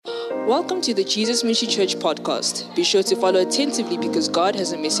Welcome to the Jesus Ministry Church podcast. Be sure to follow attentively because God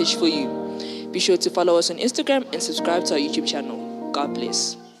has a message for you. Be sure to follow us on Instagram and subscribe to our YouTube channel. God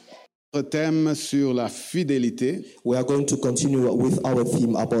bless. Notre thème sur la fidélité. We are going to continue with our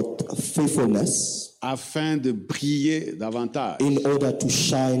theme about faithfulness Afin de briller davantage. in order to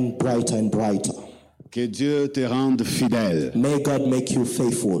shine brighter and brighter. Que Dieu te rende fidèle. May God make you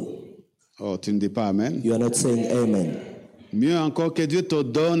faithful. Oh, tu ne dis pas amen. You are not saying amen. Mieux encore, que Dieu te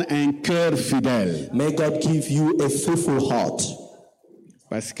donne un cœur fidèle. May God give you a faithful heart.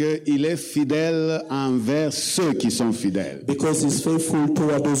 Parce qu'il est fidèle envers ceux qui sont fidèles. Because he's faithful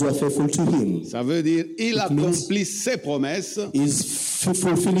toward those who are faithful to him. Ça veut dire il accomplit ses promesses He's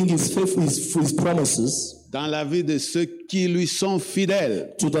fulfilling his promises dans la vie de ceux qui lui sont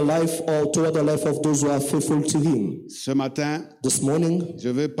fidèles. to the life or toward the life of those who are faithful to him. Ce matin, This morning, je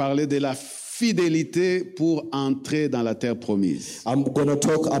vais parler de la fidélité pour entrer dans la terre promise. I'm going to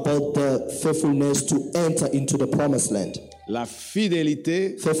talk about the faithfulness to enter into the promised land. La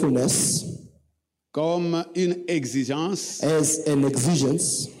fidélité Faithfulness comme une exigence as an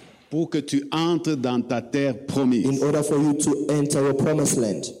exigence pour que tu entres dans ta terre in promise. order for you to enter a promised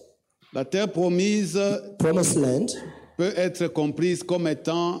land. La terre promise Promised land peut être comprise comme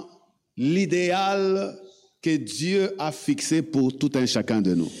étant l'idéal que Dieu a fixé pour tout un chacun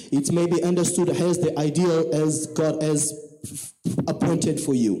de nous. it may be understood as the ideal as God has appointed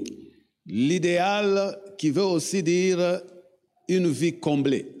for you. L'idéal qui veut aussi dire une vie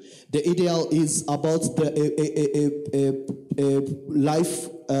comblée. The ideal is about a life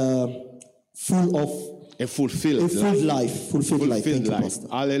full of Et fulfilled. a full life, fulfilled life. Thank Fulfilled you, life. Pastor.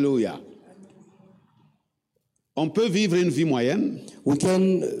 Alléluia. On peut vivre une vie moyenne. We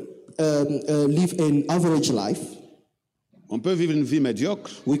can live an average life. On peut vivre une vie médiocre.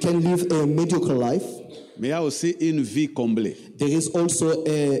 We can live a mediocre life. Mais il y a aussi une vie comblée. There is also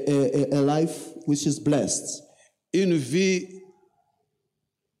a life which is blessed. Une vie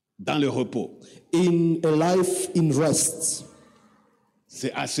dans le repos. In a life in rest.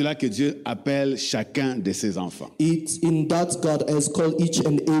 C'est à cela que Dieu appelle chacun de ses enfants. It's in that God has called each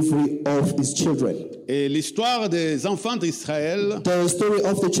and every of his children. Et l'histoire des enfants d'Israël The story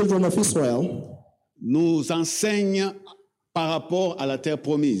of the children of Israel nous enseigne par rapport à la terre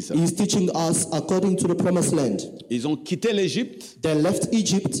promise. is teaching us according to the promised land. Ils ont quitté l'Égypte They left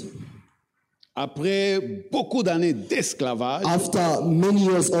Egypt après beaucoup d'années d'esclavage after many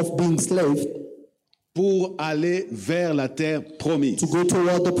years of being slaves pour aller vers la terre promise. to go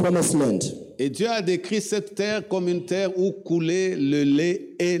toward the promised land. Et Dieu a décrit cette terre comme une terre où coulait le lait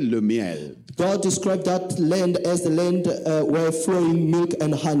et le miel. God described that land as the land where flowing milk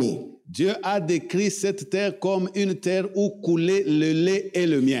and honey. Dieu a décrit cette terre comme une terre où coulait le lait et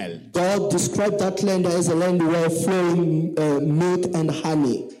le miel. God described that land as a land where flowing milk and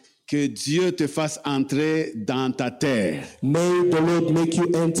honey. Que Dieu te fasse entrer dans ta terre May the Lord make you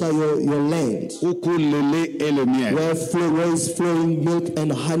enter your land où coule le lait et le miel. where is flowing milk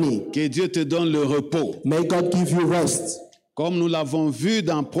and honey. Que Dieu te donne le repos. May God give you rest. Comme nous l'avons vu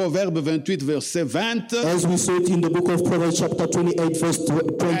dans Proverbe 28, verset 20, As we saw it in the book of Proverbs chapter 28 verse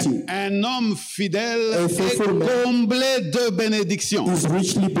 20, un homme fidèle A est faithful man comblé de bénédictions. is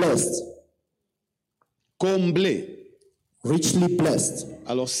richly blessed. Comblé. Richly blessed.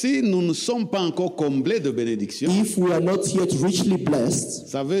 Alors si nous ne sommes pas encore comblés de bénédictions, If we are not yet richly blessed,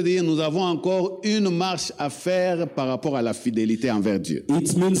 ça veut dire que nous avons encore une marche à faire par rapport à la fidélité envers Dieu.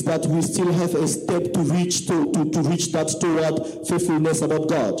 it means that we still have a step to reach to reach that toward faithfulness about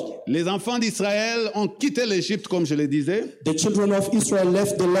God. Les enfants d'Israël ont quitté l'Égypte, comme je le disais, The children of Israel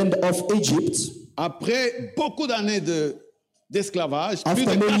left the land of Egypt après beaucoup d'années d'esclavage, plus After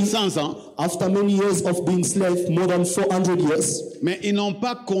de many- 400 ans, after many years of being slaves, more than 400 years, mais ils n'ont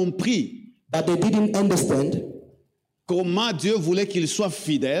pas compris that they didn't understand comment Dieu voulait qu'ils soient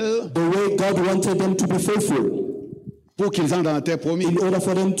fidèles the way God wanted them to be faithful pour qu'ils entrent dans la terre promise. in order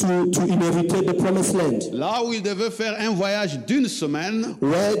for them to inherit the promised land. Là où ils devaient faire un voyage d'une semaine,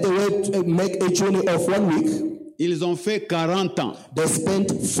 Where they were to make a journey of 1 week, ils ont fait 40 ans. they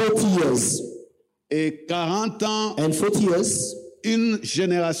spent 40 years. Et 40 ans, And 40 years, une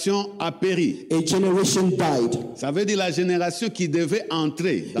génération a péri. a generation died. Ça veut dire la génération qui devait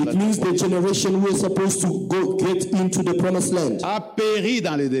entrer dans la It means the generation who was supposed to get into the promised land. a péri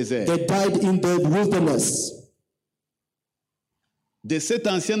dans le désert. They died in the wilderness. De cette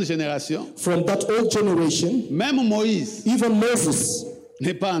ancienne génération, From that old generation, même Moïse even Moses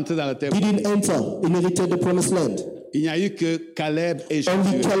n'est pas entré dans la terre. didn't enter, inherited the promised land. Il n'y a eu que Caleb et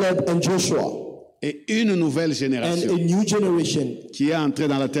Only Josué Caleb and Joshua. et une nouvelle And génération a new generation qui est entrée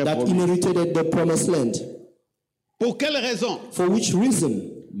dans la terre that promise. inherited the promised land. Pour quelle raison? For which reason?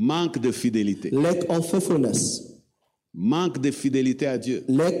 Manque de fidélité. Lack of faithfulness. Manque de fidélité à Dieu.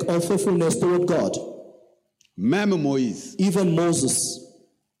 Lack of faithfulness toward God. Même Moïse, Even Moses,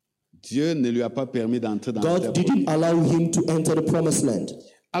 Dieu ne lui a pas permis d'entrer dans la terre God didn't promise. allow him to enter the promised land.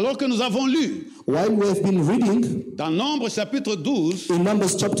 Alors que nous avons lu While we have been reading dans Nombre chapitre 12, in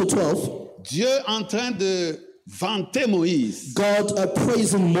Numbers chapter 12, Dieu en train de vanter Moïse God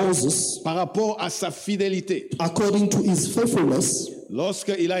praising Moses par rapport à sa fidélité. according to his faithfulness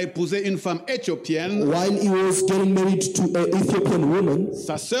Lorsqu'il a épousé une femme éthiopienne, while he was getting married to an Ethiopian woman.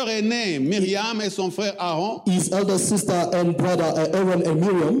 sa sœur aînée Myriam et son frère Aaron His elder sister and brother Aaron and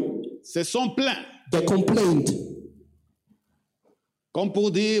Miriam, se sont plaints. they complained. Comme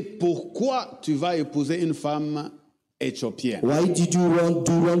pour dire, pourquoi tu vas épouser une femme éthiopienne? Why do you want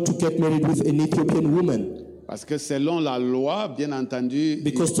to get married with an Ethiopian woman? Parce que selon la loi, bien entendu,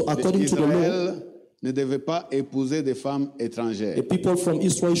 Because according to the Israël ne devait pas épouser des femmes étrangères. The people from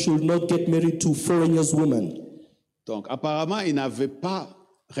Israel should not get married to foreigners women. Donc apparemment, il n'avait pas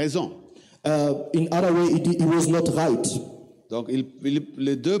raison. In other way, it was not right. Donc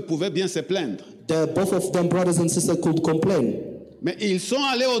les deux pouvaient bien se plaindre. Both of them, brothers and sisters, could complain. Mais ils sont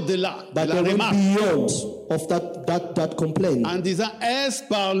allés au-delà de But la they went remarque beyond of that complaint, en disant, est-ce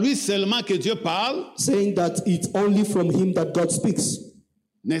par lui seulement que Dieu parle? saying that it's only from him that God speaks.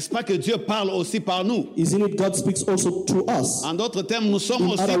 N'est-ce pas que Dieu parle aussi par nous? Isn't it God speaks also to us? En d'autres termes, nous sommes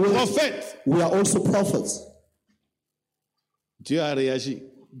In aussi other words, prophètes. we are also prophets. Dieu a réagi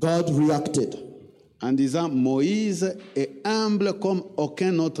God reacted, en disant, Moïse est humble comme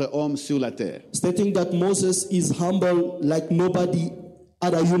aucun autre homme sur la terre. stating that Moses is humble like nobody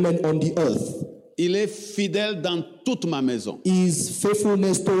other human on the earth. Il est fidèle dans toute ma maison. His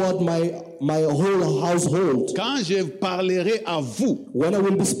faithfulness toward my whole household. Quand je parlerai à vous, When I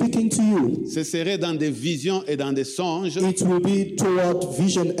will be speaking to you, ce serait dans des visions et dans des songes it will be toward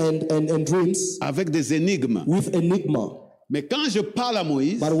vision and dreams avec des énigmes. with enigma. Mais quand je parle à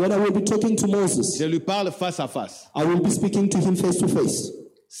Moïse, But when I will be talking to Moses, je lui parle face à face, I will be speaking to him face to face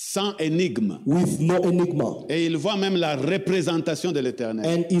sans énigme. with no enigma. Et il voit même la représentation de l'Éternel.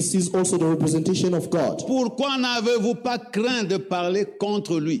 And he sees also the representation of God. Pourquoi n'avez-vous pas craint de parler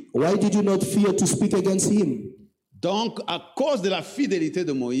contre lui? Why did you not fear to speak against him? Donc, à cause de la fidélité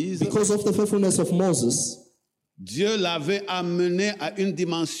de Moïse, Because of the faithfulness of Moses, Dieu l'avait amené à une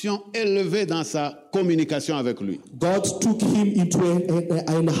dimension élevée dans sa communication avec lui. God took him into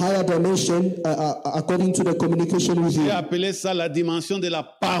a higher dimension according to the communication with J'ai him. appelé ça la dimension de la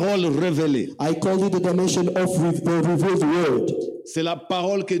parole révélée. I call it the dimension of the revealed word. C'est la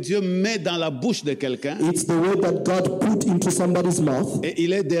parole que Dieu met dans la bouche de quelqu'un It's the word that God put into somebody's mouth, et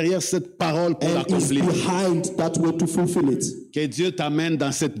il est derrière cette parole pour and is l'accomplir. behind that word to fulfill it. Que Dieu t'amène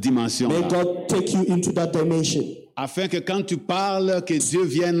dans cette May dimension-là. God take you into that dimension, Afin que quand tu parles, que Dieu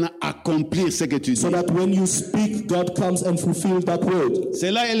vienne accomplir ce que tu dis. so that when you speak, God comes and fulfills that word.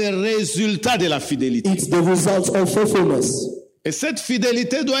 C'est là le résultat de la fidélité. It's the result of faithfulness. Et cette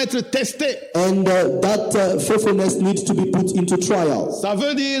fidélité doit être testée. And that faithfulness needs to be put into trial. Ça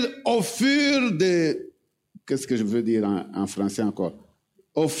veut dire au fur de... Qu'est-ce que je veux dire en français encore?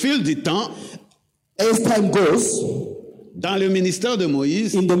 Au fil du temps, As time goes, dans le ministère de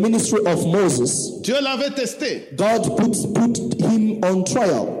Moïse, in the ministry of Moses, Dieu l'avait testé. God put him on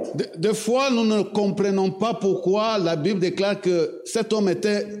trial. Des fois, nous ne comprenons pas pourquoi la Bible déclare que cet homme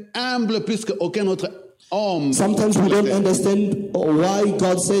était humble plus qu'aucun autre homme. Sometimes we don't understand why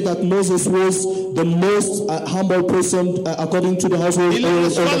God said that Moses was the most humble person according to the household Il of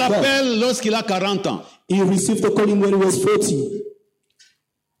reçoit God. l'appel lorsqu'il a 40 ans. He received the calling when he was 40.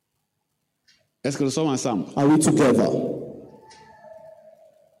 Est-ce que nous sommes ensemble? Are we together?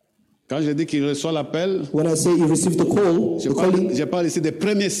 Quand je dis qu'il reçoit l'appel, When I say he received the call, the calling, je parle ici des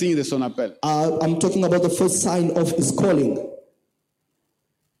premiers signes de son appel. I'm talking about the first sign of his calling.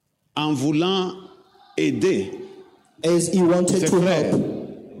 En voulant aider As he wanted ses to frères, help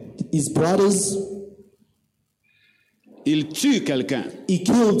his brothers, il tue quelqu'un, he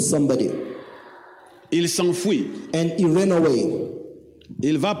killed somebody il s'enfuit. and he ran away.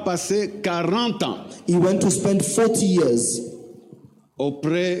 Il va passer 40 ans He went to spend 40 years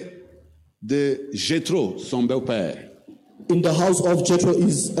auprès de Jéthro, son beau-père. in the house of Jethro,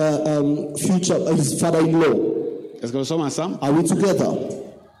 his his father-in-law. Est-ce que nous sommes ensemble? Are we together?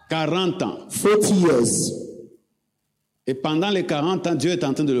 40 ans. 40 years. Et pendant les 40 ans, Dieu est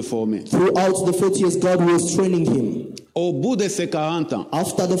en train de le former. Throughout the 40 years, God was training him. Au bout de ces 40 ans,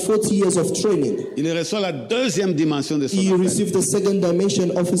 After the 40 years of training, il reçoit la deuxième dimension de son he appel. received the second dimension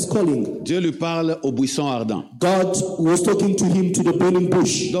of his calling. Dieu lui parle au buisson ardent. God was talking to him to the burning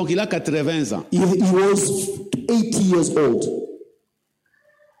bush. Donc il a 80 ans. He was 80 years old.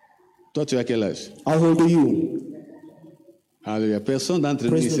 Toi, tu as quel âge? How old are you? Alléluia. Personne d'entre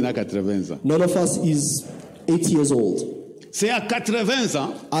nous ici n'a 80 ans. None of us is 80 years old. C'est à 80 ans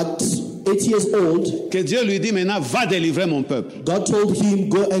At 80 years old, que Dieu lui dit maintenant, va délivrer mon peuple. God told him,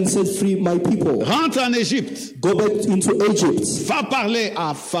 go and set free my people. Rentre en Égypte. Go back into Egypt. Va parler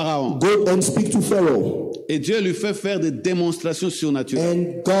à Pharaon. Go and speak to Pharaoh. Et Dieu lui fait faire des démonstrations surnaturelles.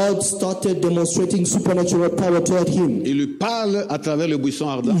 And God started demonstrating supernatural power toward him. Il lui parle à travers le buisson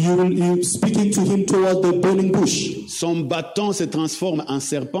ardent. You speaking to him toward the burning bush. Son bâton se transforme en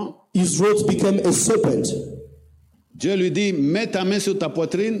serpent. His rod became a serpent. Dieu lui dit, mets ta main sur ta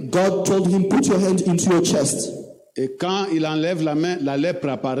poitrine. God told him, put your hand into your chest. Et quand il enlève la main, la lèpre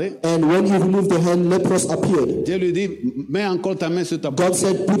apparaît. And when he removed the hand, leprosy appeared. Dieu lui dit, mets encore ta main sur ta God poitrine.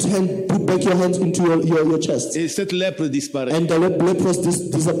 said, put back your hand into your chest. Et cette lèpre disparaît. And the leprosy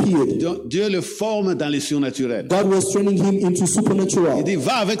disappeared. Donc, Dieu le forme dans les surnaturels. God was training him into Il supernatural. dit,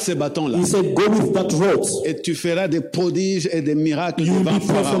 va avec ces bâtons-là. He said, go with that rod. Et tu feras des prodiges et des miracles You will devant be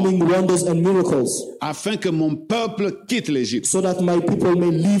Pharaon, performing wonders and miracles, afin que mon peuple quitte l'Égypte. so that my people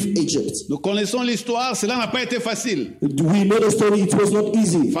may leave Egypt. Nous connaissons l'histoire, cela n'a pas été facile. We know the story, it was not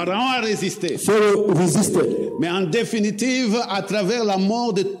easy. Pharaon a résisté. Pharaoh resisted. Mais en définitive, à travers la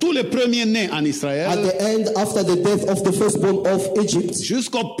mort de tous les premiers-nés en At Israël, the end, after the death of the firstborn of Egypt,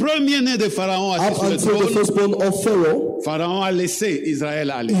 jusqu'au premier-né de Pharaon assis up sur le until the trône, firstborn of Pharaoh, Pharaon a laissé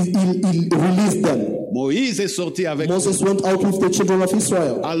Israël aller. he released them. Moïse est sorti avec eux. Moses went out with the children of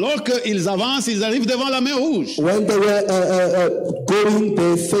Israel. Alors qu'ils avancent, ils arrivent devant la mer Rouge, When they were going,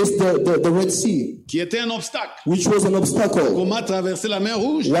 they faced the Red Sea, qui était un obstacle. which was an obstacle. Comment traverser la mer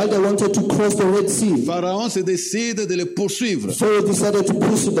Rouge? While they wanted to cross the Red Sea, Pharaon se décide de les poursuivre. Pharaoh decided to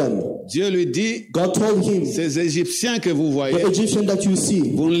pursue them. Dieu lui dit, God told him, ces Égyptiens que vous voyez, the Egyptian that you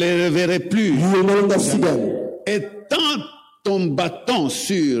see, vous ne les reverrez plus. you will no longer see them. Étends ton bâton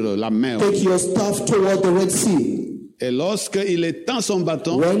sur la mer. Take your staff toward the Red Sea. Et lorsqu'il étend son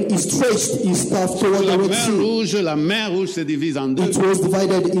bâton, When he stretched his staff toward the Red Sea, la mer rouge se divise en deux. it was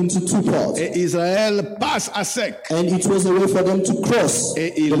divided into two parts. Et Israël passe à sec. And it was a way for them to cross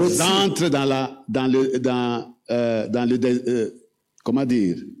Et the Red ils Sea. entrent dans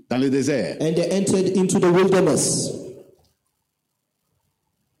le désert. And they entered into the wilderness,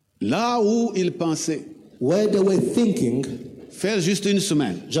 Là où ils pensaient where they were thinking faire juste une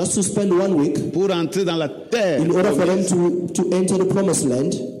semaine just to spend 1 week pour entrer dans la terre, in order for them to enter the promised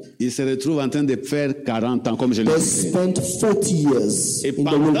land. ils se retrouvent en train de faire 40 ans, comme je l'ai They dit. spent 40 years Et in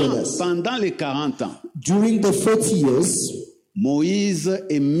the wilderness. pendant les 40 ans, During the 40 years, Moïse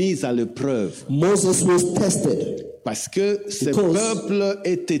est mis à l'épreuve Moses was tested. parce que ce Because peuple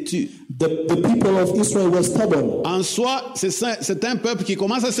est têtu. The people of Israel were stubborn. En soi, c'est un peuple qui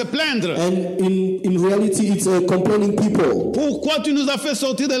commence à se plaindre. And in reality, it's a complaining people. Pourquoi tu nous as fait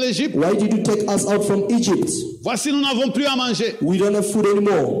sortir de l'Égypte? Why did you take us out from Egypt? Voici, nous n'avons plus à manger. We don't have food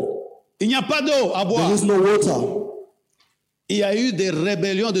anymore. Il n'y a pas d'eau à boire. There is no water. Il y a eu des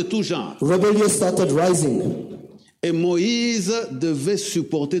rébellions de tout genre. Rebellion started rising. Et Moïse devait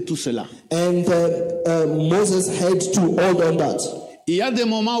supporter tout cela. And Moses had to hold on that. Il y a des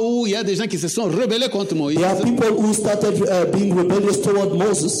moments où il y a des gens qui se sont rebellés contre Moïse. There are people who started being rebellious toward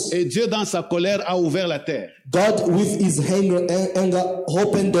Moses. Et Dieu, dans sa colère, a ouvert la terre God, with his anger,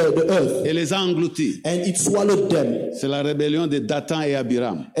 opened the earth. et les a engloutis. And it swallowed them. C'est la rébellion de Dathan et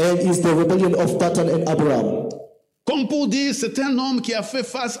Abiram. And it's the rebellion of Dathan and Abiram. Comme pour dire, c'est un homme qui a fait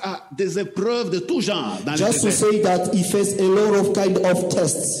face à des épreuves de tout genre dans le Just to désert. say that he faced a lot of kind of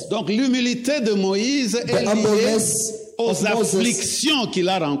tests. Donc l'humilité de Moïse est The liée humbleness aux of Moses, afflictions qu'il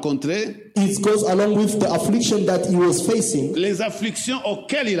a rencontrées, it goes along with the affliction that he was facing. les afflictions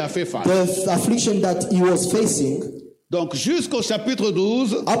auxquelles il a fait face. The affliction that he was facing. Donc jusqu'au chapitre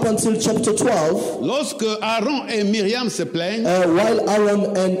 12, Up until chapter 12, lorsque Aaron et Myriam se plaignent, while Aaron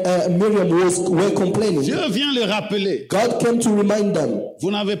and Miriam were complaining, Dieu vient le rappeler. God came to remind them,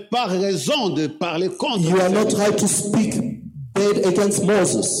 Vous n'avez pas raison de parler contre you are le not Seigneur, right to speak bad against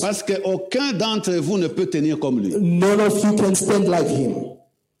Moses. parce qu'aucun d'entre vous ne peut tenir comme lui. None of you can stand like him.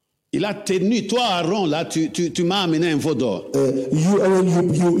 Il a tenu, toi Aaron, là, tu m'as amené un veau d'or. You, Aaron,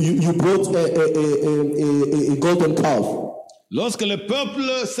 you brought a golden calf. Lorsque le peuple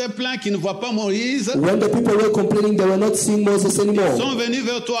s'est plaint qu'il ne voit pas Moïse, When the people were complaining, they were not seeing Moses ils anymore. sont venus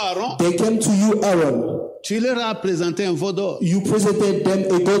vers toi Aaron, They came to you, Aaron. tu leur as présenté un veau d'or. You presented them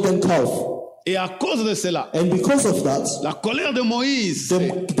a golden calf. Et à cause de cela, And because of that, la colère de Moïse, the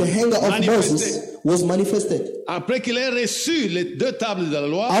anger of Manifested. Moses was manifested. après qu'il ait reçu les 2 tables de la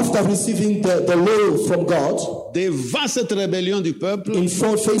loi, After receiving the law from God, devant cette rébellion du peuple, in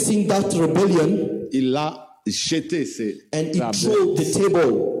front facing that rebellion, il a jeté ces and he tables threw the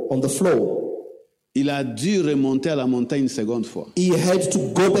table on the floor. Il a dû remonter à la montagne une seconde fois. He had to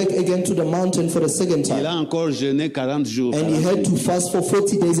go back again to the mountain for the second Il time. a encore jeûné 40 jours. And he had to fast for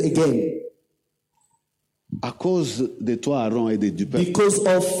 40 days again. À cause de toi, Aaron, et du peuple. Because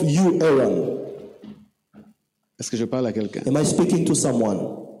of you, Aaron. Est-ce que je parle à quelqu'un? Am I speaking to someone?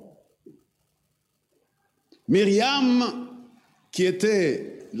 Myriam, qui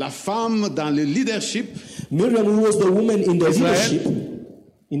était la femme dans le leadership, Miriam, who was the woman in the Israel. leadership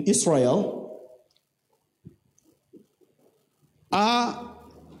in Israel, a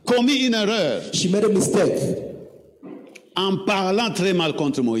commis une erreur she made a mistake, en parlant très mal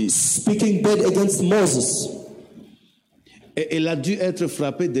contre Moïse. speaking bad against Moses. Et elle a dû être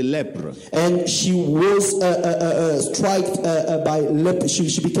frappée de lèpre. And she was struck by leprosy.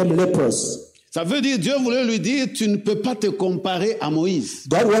 She became leprous. Ça veut dire, Dieu voulait lui dire, tu ne peux pas te comparer à Moïse,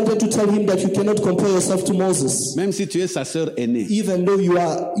 God wanted to tell him that you cannot compare yourself to Moses, même si tu es sa sœur aînée. even though you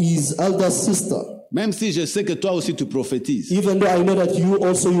are his elder sister, Même si je sais que toi aussi tu prophétises. even though I know that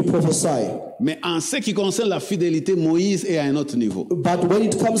you prophesy. Mais en ce qui concerne la fidélité, Moïse est à un autre niveau. But when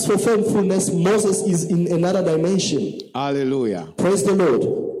it comes for faithfulness, Moses is in another dimension. Alléluia. Praise the Lord.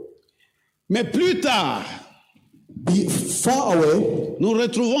 Mais plus tard, Be far away, nous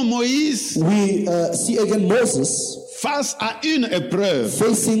retrouvons Moïse we see again Moses face à une épreuve.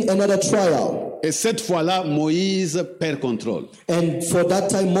 facing another trial. Et cette fois-là, Moïse perd contrôle. And for that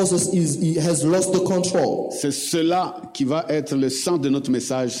time, Moses he has lost the control. C'est cela qui va être le centre de notre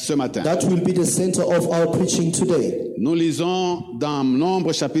message ce matin. That will be the center of our preaching today. Nous lisons dans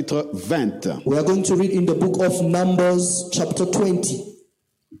Nombre chapitre 20, We are going to read in the book of Numbers, chapter 20.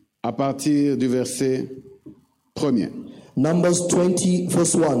 à partir du verset 1er. Numbers 20,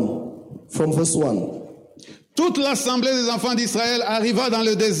 verse 1. From verse 1. Toute l'assemblée des enfants d'Israël arriva dans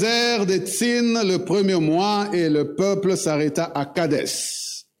le désert de Tsin le premier mois et le peuple s'arrêta à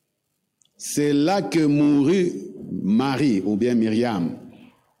Kadès. C'est là que mourut Marie, ou bien Myriam,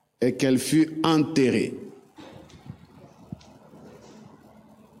 et qu'elle fut enterrée.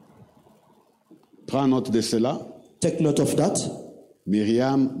 Prends note de cela. Take note of that.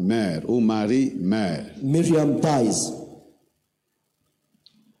 Myriam meurt, ou Marie meurt. Miriam dies.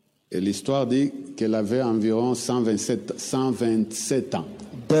 Et l'histoire dit qu'elle avait environ 127 ans.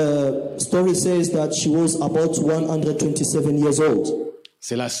 The story says that she was about 127 years old.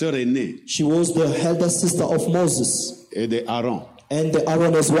 C'est la sœur aînée She was the elder sister of Moses et de Aaron. and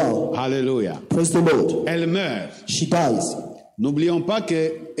Aaron as well. Alléluia. Praise the Lord. Elle meurt. She dies. N'oublions pas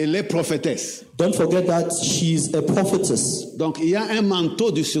qu'elle est prophétesse. Don't forget that she's a prophetess. Donc il y a un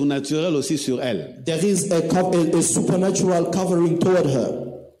manteau du surnaturel aussi sur elle. There is a supernatural covering toward her.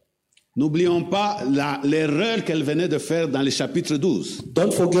 N'oublions pas l'erreur qu'elle venait de faire dans le chapitre 12.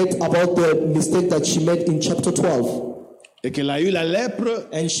 Don't forget about the mistake that she made in chapter 12. Et qu'elle a eu la lèpre.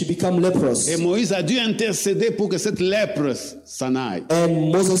 And she became leprous. Et Moïse a dû intercéder pour que cette lèpre s'en aille.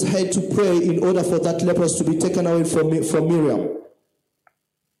 And Moses had to pray in order for that leprosy to be taken away from Miriam.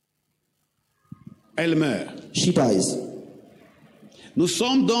 Elle meurt. She dies. Nous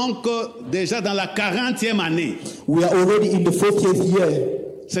sommes donc déjà dans la 40e année. We are already in the 40th year.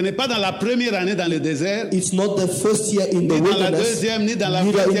 Ce n'est pas dans la première année dans le désert, It's not the first year in the ni dans la wilderness, deuxième, ni dans la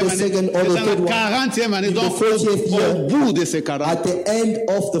neither in vingtième the année, second mais or the dans la third one. 40e année, In the donc 40th year, au bout de ces 40 at ans. the end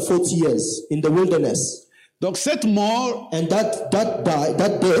of the 40 years in the wilderness. Donc cette mort, And that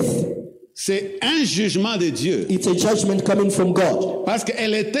death, c'est un jugement de Dieu. it's a judgment coming from God. Parce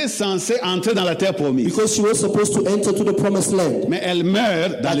qu'elle était censée entrer dans la terre promise. Because she was supposed to enter to the promised land. Mais elle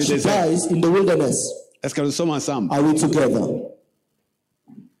meurt dans But le she désert. dies in the wilderness. Est-ce que nous sommes ensemble? Are we together?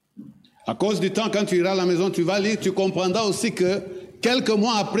 À cause du temps, quand tu iras à la maison, tu vas lire, tu comprendras aussi que quelques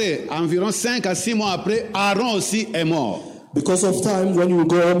mois après, environ 5 à 6 mois après, Aaron aussi est mort. Because of time, when you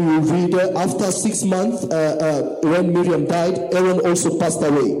go home, you read after 6 months, when Miriam died, Aaron also passed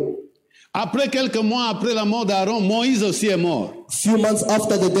away. Après quelques mois après la mort d'Aaron, Moïse aussi est mort. Few months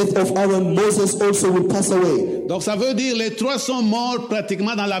after the death of Aaron, Moses also will pass away. Donc ça veut dire les trois sont morts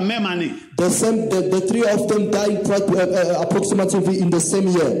pratiquement dans la même année. The three of them died approximately in the same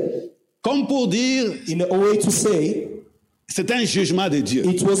year. Comme pour dire, In a way to say, c'est un jugement de Dieu.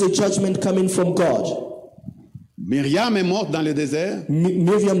 it was a judgment coming from God. Myriam est morte dans le désert.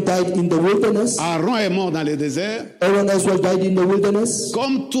 Miriam died in the wilderness. Aaron est mort dans le désert. Aaron as well died in the wilderness.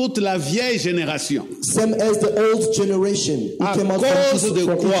 Comme toute la vieille génération. Same as the old generation who À came out cause from de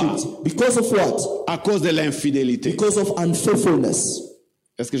Egypt. quoi? Because of what? À cause de l'infidélité. Because of unfaithfulness.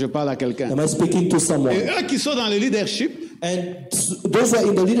 Est-ce que je parle à quelqu'un? Am I speaking to someone? Et eux qui sont dans le leadership And those who are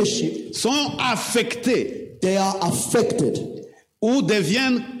in the leadership, sont affectés they are affected ou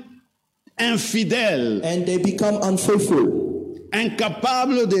deviennent infidèles and they become unfaithful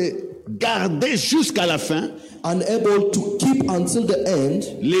incapable de garder jusqu'à la fin unable to keep until the end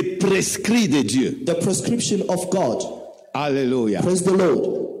les prescrits de Dieu. the prescription of God. Alléluia. Praise the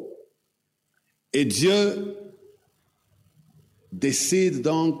Lord. Et Dieu décide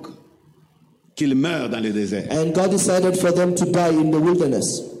donc qu'il meure dans le désert. And God decided for them to die in the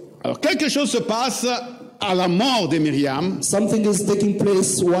wilderness. Alors quelque chose se passe à la mort de Myriam. Something is taking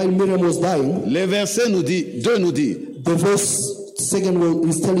place while Miriam was dying. Le verset 2 nous dit, The verse second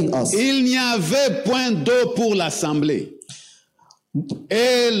is telling us, il n'y avait point d'eau pour l'assemblée.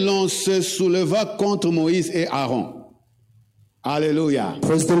 Et l'on se souleva contre Moïse et Aaron. Alléluia.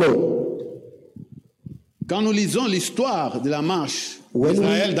 praise the Lord. Quand nous lisons l'histoire de la marche When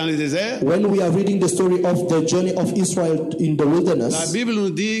d'Israël dans le désert, When we are reading the story of the journey of Israel in the la wilderness, Bible nous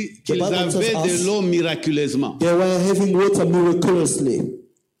dit qu'ils Bible avaient tells us- de l'eau miraculeusement. they were having water miraculously.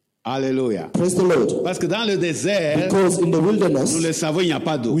 Alléluia. Praise the Lord. Parce que dans le désert, Because in the nous wilderness, le savons, il n'y a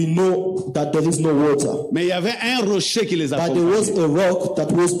pas d'eau. we know that there is no water. Mais il y avait un rocher qui les But there was accompagnait a rock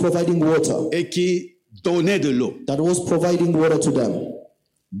that was providing water, et qui donnait de l'eau. that was providing water to them.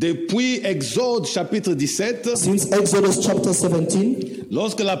 Depuis Exode chapitre 17, Since Exodus chapter 17,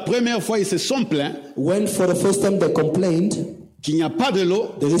 lorsque la première fois ils se sont plaints when for the first time they complained, qu'il n'y a pas de l'eau,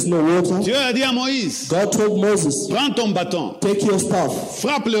 there is no water, Dieu a dit à Moïse, God told Moses, prends ton bâton, take your staff,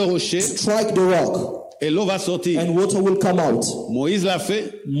 frappe le rocher strike the rock, et l'eau va sortir. and water will come out. Moïse l'a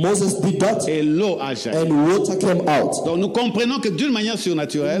fait Moses did that, et l'eau a jailli. and water came out. Donc nous comprenons que d'une manière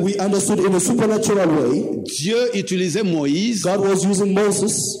surnaturelle, We understood in a supernatural way, Dieu utilisait Moïse God was using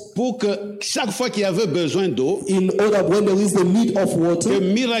Moses pour que chaque fois qu'il y avait besoin d'eau, in order when there is the need of que water,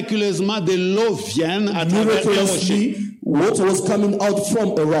 miraculeusement de l'eau vienne à travers un rocher. miraculously, water was coming out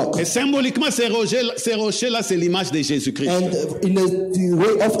from a rock. Et symboliquement, ces rochers-là, c'est l'image de Jésus-Christ. And in the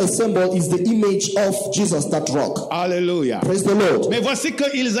way of a symbol is the image of Jesus, that rock. Alléluia. Praise the Lord. Mais voici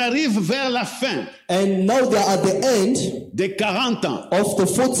qu'ils arrivent vers la fin And now they are at the end des 40 ans, of the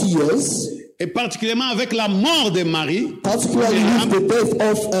 40 years, et particulièrement avec la mort de Marie, particularly with the death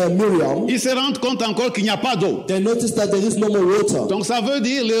of Miriam. ils se rendent compte encore qu'il n'y a pas d'eau. They notice that there is no more water. Donc ça veut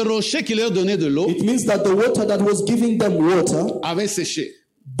dire le rocher qui leur donnait de l'eau It means that the water that was giving them water avait séché.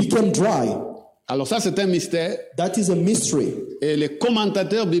 became dry. Alors ça, c'est un mystère. That is a mystery. Et les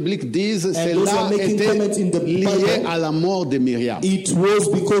commentateurs bibliques disent que those cela are making comments in était the lié Bible. à la mort de Myriam. It was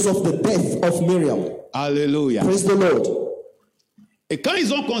because of the death of Miriam. Alléluia. Praise the Lord. Et quand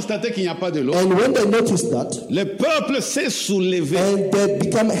ils ont constaté qu'il n'y a pas de l'eau, And when they noticed that, le peuple s'est soulevé and they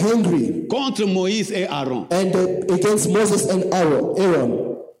become angry, contre Moïse et Aaron. and against Moses and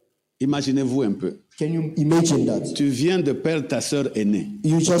Aaron. Imaginez-vous un peu. Can you imagine that? Tu viens de perdre ta sœur aînée.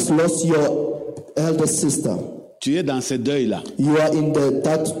 You just lost your elder sister. Tu es dans ce deuil-là. You are in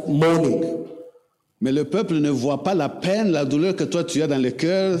that mourning. Mais le peuple ne voit pas la peine, la douleur que toi tu as dans le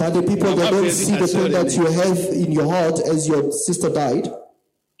cœur. But the people that d'avoir don't perdu see ta the sœur pain that aînée. you have in your heart as your sister died,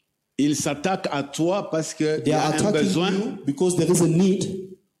 Ils s'attaquent à toi parce qu'il they y are a un attacking besoin you because there is a need,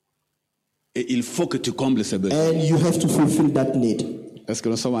 et il faut que tu combles ce besoin. and you have to fulfill that need. Est-ce que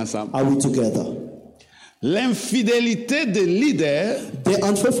nous sommes ensemble? Are we together? L'infidélité des leaders The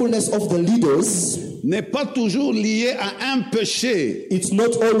unfaithfulness of the leaders, n'est pas toujours liée à un péché it's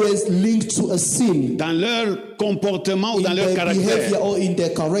not always linked to a sin dans leur comportement ou in dans leur their behavior caractère. or in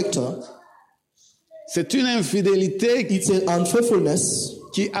their character. C'est une infidélité It's an unfaithfulness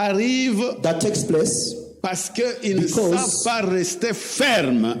qui arrive that takes place. parce qu'ils ne Because savent pas rester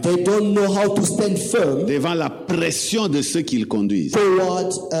fermes They don't know how to stand firm devant la pression de ceux qu'ils conduisent.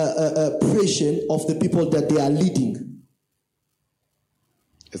 toward pressure of the people that they are leading.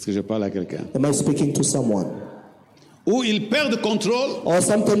 Est-ce que je parle à quelqu'un? Am I speaking to someone? Ou ils perdent contrôle Or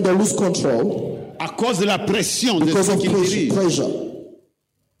sometimes they lose control à cause de la pression de because ceux of qu'ils dirigent. pressure.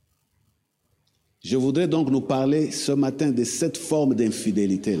 Je voudrais donc nous parler ce matin de cette forme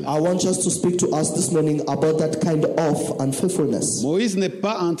d'infidélité-là. I want us to speak to us this morning about that kind of unfaithfulness. Moïse n'est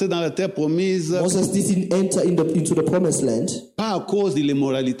pas entré dans la terre promise Moses didn't enter into the promised land, pas à cause de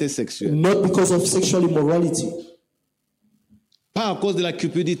l'immoralité sexuelle, not because of sexual immorality, pas à cause de la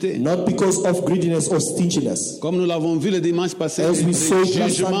cupidité. not because of greediness or stinginess. Comme nous l'avons vu le dimanche passé, As we le saw last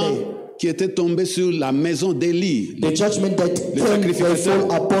jugement Sunday. qui était tombé sur la maison d'Élie. The judgment that came will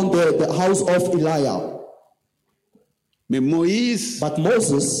fall upon the house of Eliah. Mais Moïse, But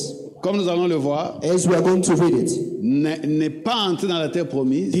Moses, comme nous allons le voir, as we are going to read it, n'est pas entré dans la terre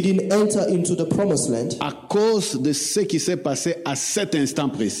promise didn't enter into the promised land à cause de ce qui s'est passé à cet instant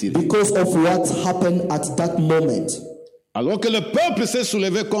précis. because of what happened at that moment. Alors que le peuple s'est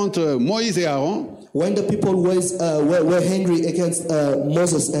soulevé contre Moïse et Aaron, When the people were angry against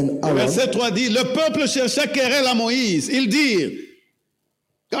Moses and Aaron, Verset 3 dit, le peuple chercha querelle à Moïse. Ils dirent,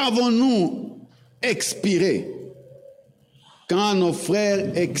 quand avons-nous expiré? Quand nos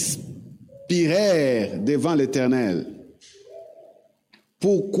frères expirèrent devant l'Éternel.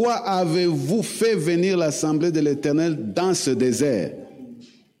 Pourquoi avez-vous fait venir l'assemblée de l'Éternel dans ce désert?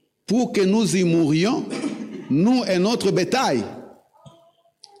 Pour que nous y mourions, nous et notre bétail.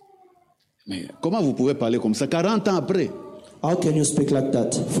 Mais comment vous pouvez parler comme ça 40 ans après? How can you speak like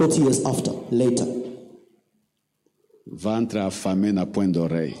that 40 years later? Ventre affamé n'a point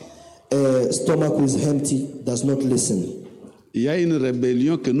d'oreille. A stomach who is empty does not listen. Il y a une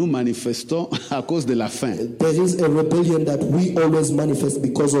rébellion que nous manifestons à cause de la faim. There is a rebellion that we always manifest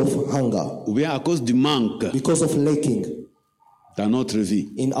because of hunger. Ou bien à cause du manque. Because of lacking. Dans notre vie.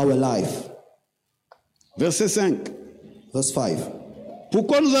 In our life. Verset 5. Verse 5.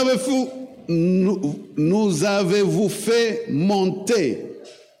 Pourquoi nous avez-vous fait monter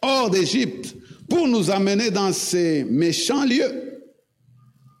hors d'Égypte pour nous amener dans ces méchants lieux?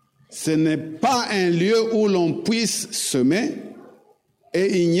 Ce n'est pas un lieu où l'on puisse semer,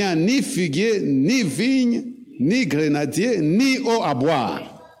 et il n'y a ni figuier, ni vigne, ni grenadier, ni eau à boire.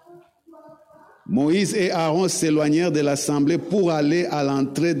 Moïse et Aaron s'éloignèrent de l'assemblée pour aller à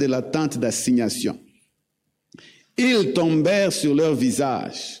l'entrée de la tente d'assignation. Ils tombèrent sur leur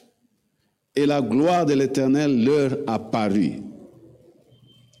visage, et la gloire de l'Éternel leur apparut.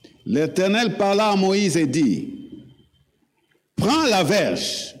 L'Éternel parla à Moïse et dit, « Prends la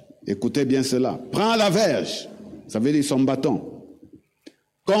verge. » Écoutez bien cela. Prends la verge, ça veut dire son bâton.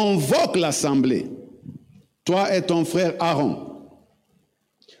 Convoque l'assemblée, toi et ton frère Aaron.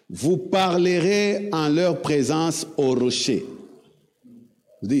 Vous parlerez en leur présence au rocher.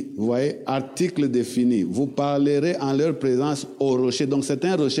 Vous voyez, article défini. Vous parlerez en leur présence au rocher. Donc c'est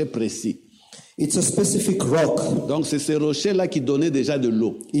un rocher précis. It's a specific rock. Donc c'est ce rocher-là qui donnait déjà de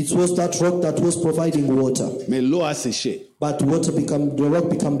l'eau. It was that rock that was providing water. Mais l'eau a séché. But the rock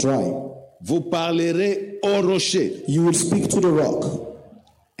became dry. Vous parlerez au rocher. You will speak to the rock.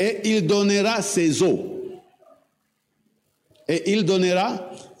 Et il donnera ses eaux. Et il donnera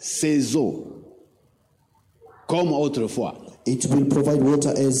ses eaux. Comme autrefois. It will provide water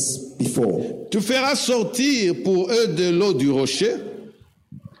as before. Tu feras sortir pour eux de l'eau du rocher.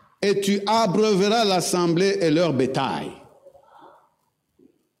 Et tu abreuveras l'assemblée et leur bétail.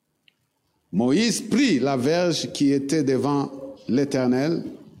 Moïse prit la verge qui était devant l'Éternel,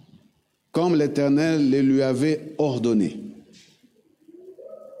 comme l'Éternel le lui avait ordonné.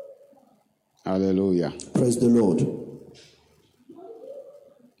 Alléluia. Praise the Lord.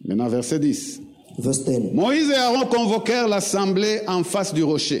 Maintenant, verset 10. Verse 10. Moïse et Aaron convoquèrent l'assemblée en face du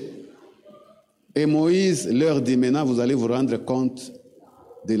rocher. Et Moïse leur dit, maintenant vous allez vous rendre compte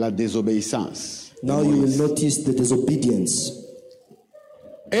de la désobéissance. Now you will notice the disobedience.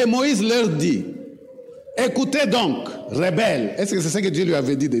 Et Moïse leur dit, écoutez donc, rebelles. Est-ce que c'est ça que Dieu lui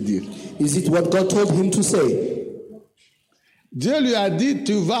avait dit de dire? Is it what God told him to say? Dieu lui a dit,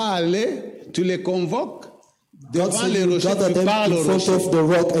 tu vas aller, tu les convoques devant les rochers, gather tu them parles in au front rocher. of the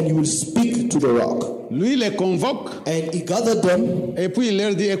rock and you will speak to the rock. Lui les convoque And he gathered them et puis il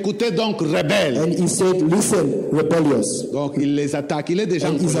leur dit, écoutez donc, rebelles. and he said, listen, rebellious. Donc il les attaque, il est déjà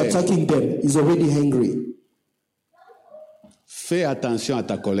en And he's colère. attacking them. He's already angry. Fais attention à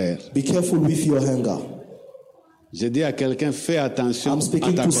ta colère. Be careful with your anger. Je dis à quelqu'un, fais attention I'm à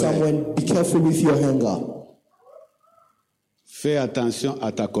speaking ta to colère. someone, be careful with your anger. Fais attention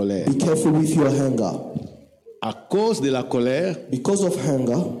à ta colère. Be careful with your anger. À cause de la colère, Because of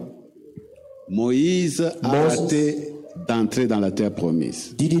anger, Moïse a Moses raté d'entrer dans la terre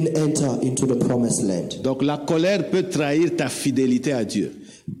promise. didn't enter into the promised land. Donc la colère peut trahir ta fidélité à Dieu.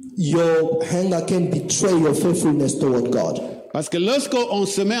 Your anger can betray your faithfulness toward God. Parce que lorsqu'on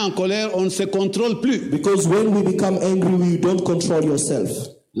se met en colère, on ne se contrôle plus. Because when we become angry, you don't control yourself.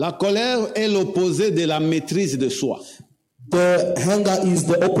 La colère est l'opposé de la maîtrise de soi. The anger is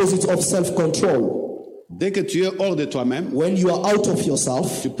the opposite of self-control. Dès que tu es hors de toi-même, When you are out of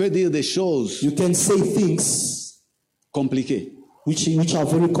yourself, tu peux dire des choses you can say things compliquées. which are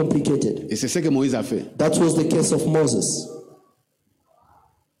very complicated. Et c'est ce que Moïse a fait. That was the case of Moses.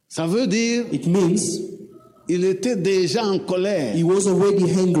 Ça veut dire It means il était déjà en colère. he was already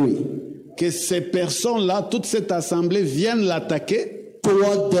angry Que ces personnes-là, toute cette assemblée viennent l'attaquer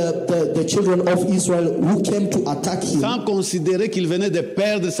toward the children of Israel who came to attack him sans considérer qu'il venait de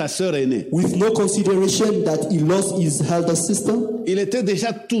perdre sa sœur aînée. with no consideration that he lost his elder sister. Il était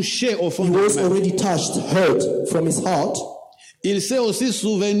déjà touché au fond He de was lui-même. already touched, hurt from his heart. Il s'est aussi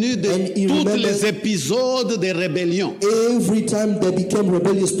souvenu de And he tous remembered les épisodes de rébellion. Every time they became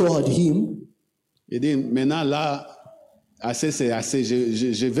rebellious toward him, Il dit, maintenant là, assez c'est assez,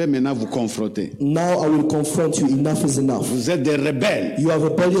 je vais maintenant vous confronter. Now I will confront you. Enough is enough. Vous êtes des rebelles. You are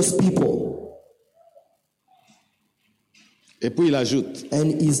rebellious people. Et puis il ajoute,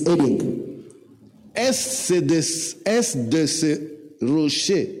 And he's adding, est-ce de ce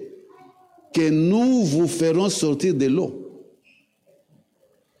rocher que nous vous ferons sortir de l'eau?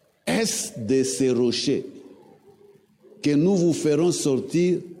 Est-ce de ce rocher que nous vous ferons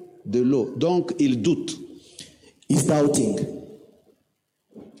sortir de l'eau? Donc il doute. he's doubting.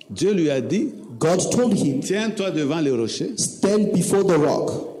 Dieu lui a dit, God told him, tiens-toi devant le rocher, stand before the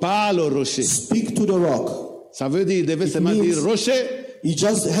rock. parle au rocher. Speak to the rock. Ça veut dire, il devait seulement means- dire, rocher, He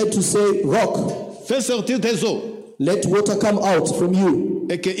just had to say, rock, fais sortir tes eaux let water come out from you.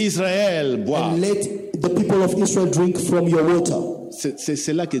 et que Israël boive. And let the people of Israel drink from your water.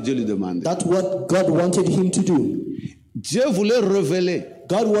 C'est là que Dieu lui demande. That's what God wanted him to do. Dieu voulait révéler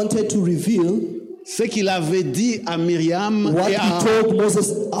God wanted to reveal ce qu'il avait dit à Myriam what et he à told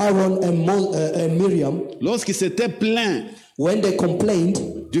Moses, Aaron, and Miriam lorsqu'il s'était plaint when they complained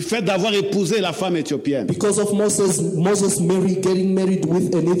du fait d'avoir épousé la femme éthiopienne. because of Moses getting married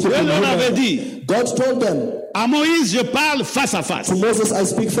with an Dieu Ethiopian leur avait woman. dit, God told them, à Moïse, je parle face à face. to Moses, I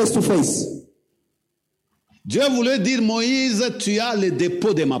speak face to face. Dieu voulait dire, Moïse, tu as le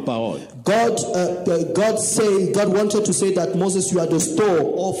dépôt de ma parole. God wanted to say that Moses, you are the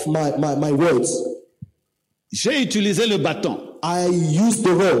store of my words. J'ai utilisé le bâton I used the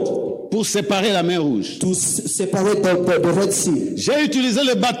rod pour séparer la mer Rouge. to separate the Red Sea. J'ai utilisé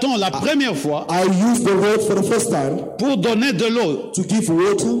le bâton la première fois I used the rod for the first time pour donner de l'eau. to give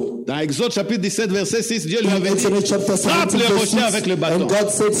water. Dans Exode chapitre 17, verset 6, Dieu lui In avait dit, Exodus chapter frappe 17, le verse rocher 6, avec le bâton. and God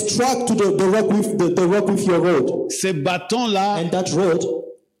said, strike to the rock with the rock with your rod. Ce bâton-là And that rod,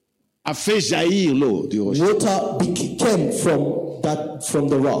 a fait jaillir l'eau du rocher. water came from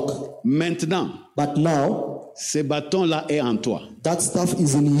the rock. Maintenant, But now, ce bâton-là est en toi. that stuff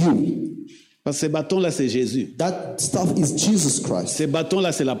is in you. Parce que ce bâton-là, c'est Jésus. That stuff is Jesus Christ. Ce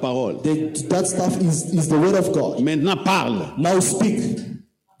bâton-là, c'est la parole. That stuff is the word of God. Maintenant, parle. Now speak.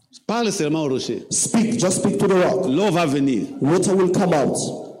 Parle seulement au rocher. Speak. Just speak to the rock. L'eau va venir. Water will come out.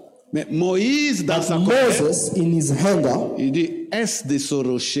 Mais Moïse, dans sa But colère, Moses, in his anger, il dit, est-ce de ce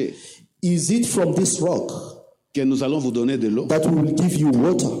rocher is it from this rock que nous allons vous donner de l'eau? that will give you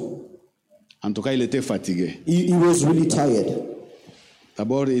water? En tout cas, il était fatigué. He was really tired.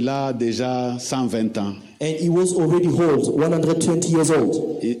 D'abord, il a déjà 120 ans. And he was already old, 120 years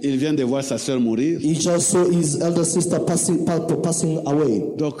old. Il vient de voir sa sœur mourir. He just saw his elder sister passing away.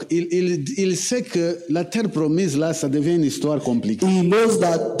 Donc, il sait que la terre promise, là, ça devient une histoire compliquée. He knows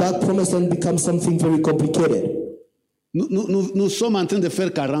that promised land becomes something very complicated. Nous sommes en train de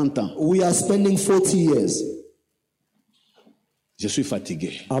faire 40 ans. We are spending 40 years. Je suis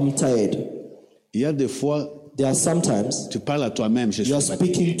fatigué. I'm tired. Il y a des fois, There are sometimes tu parles à toi-même, je you are suis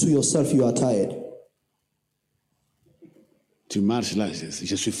fatigué. speaking to yourself, you are tired. Tu marches là,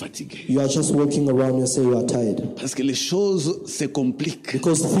 je suis fatigué. You are just walking around and say you are tired. Parce que les choses se compliquent.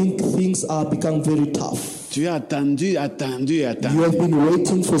 Because things are becoming very tough. Tu as attendu. You have been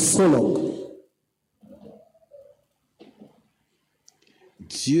waiting for so long.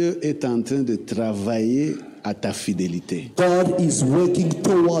 Dieu est en train de travailler à ta fidélité. God is working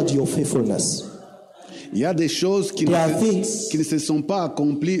toward your faithfulness. Il y a des choses qui There are things ne se sont pas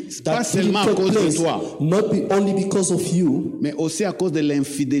accomplies, pas that seulement à took cause de place, toi, only because of you, mais aussi à cause de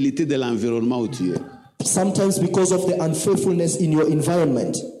l'infidélité de l'environnement où tu es. sometimes because of the unfaithfulness in your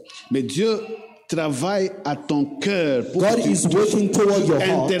environment. Mais Dieu travaille à ton cœur pour God que is working toward your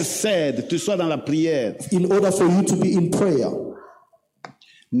heart intercèdes, tu sois dans la prière. in order for you to be in prayer.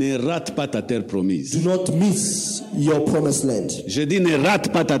 Ne rate pas ta terre promise. Do not miss your promised land. Je dis ne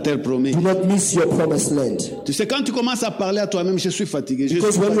rate pas ta terre promise. Do not miss your promised land. Tu sais, quand tu commences à parler à toi-même, je suis fatigué, je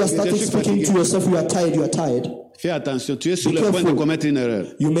Because suis when you are fatigué, starting je suis speaking fatigué. to yourself, you are tired. Fais attention, tu es sur Be le point de careful. commettre une erreur.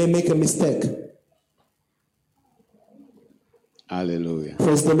 You may make a mistake. Alléluia.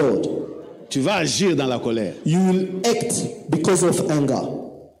 Praise the Lord. Tu vas agir dans la colère. You will act because of anger.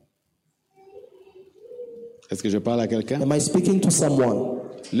 Est-ce que je parle à quelqu'un? Am I speaking to someone?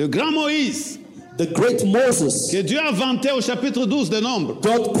 Le grand Moïse, The great Moses, que Dieu a vanté au chapitre 12 de Nombre,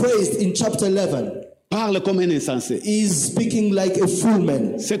 God praised in chapter 11, parle comme un insensé. is speaking like a fool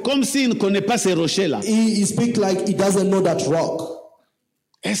man. C'est comme s'il ne connaît pas ces rochers-là. He speaks like he doesn't know that rock.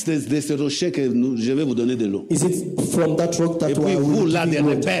 Est-ce de ces rochers que je vais vous donner de l'eau? Is it from that rock that Et puis I vous, will là, give des you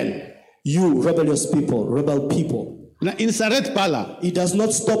water? rebelles. You, rebellious people, rebel people. Là, il ne s'arrête pas là. He does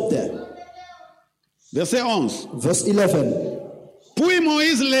not stop there. Verset 11. Verse 11. Puis Puis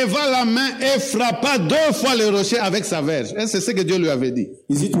Moïse leva la main et frappa 2 fois le rocher avec sa verge. Et c'est ce que Dieu lui avait dit.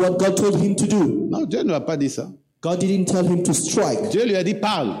 Is it what God told him to do? Non, Dieu ne lui a pas dit ça. God didn't tell him to strike. Dieu lui a dit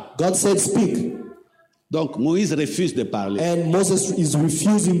parle. God said speak. Donc Moïse refuse de parler. And Moses is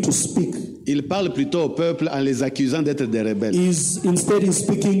refusing to speak. Il parle plutôt au peuple en les accusant d'être des rebelles. Instead he's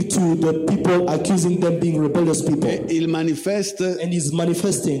speaking to the people, accusing them being rebellious people. Et il manifeste And he's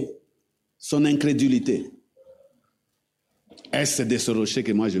manifesting son incrédulité. Est-ce de ce rocher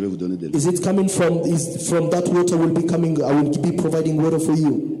que moi je vais vous donner de l'eau? Is from that water will be coming, I will be providing water for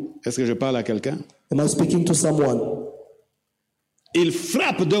you? Est-ce que je parle à quelqu'un? Am I speaking to someone? Il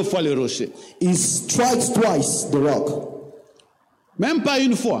frappe 2 fois le rocher. He strikes twice the rock. Même pas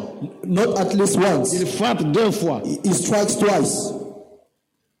une fois. Not at least once. Il frappe 2 fois. He strikes twice.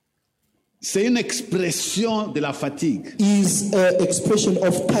 C'est une expression de la fatigue. Is an expression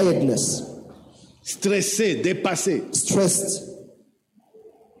of tiredness. Stressé, dépassé. Stressed.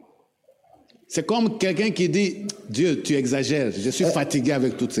 C'est comme quelqu'un qui dit, Dieu, tu exagères, je suis fatigué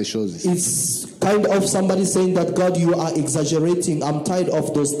avec toutes ces choses. It's kind of somebody saying that God, you are exaggerating. I'm tired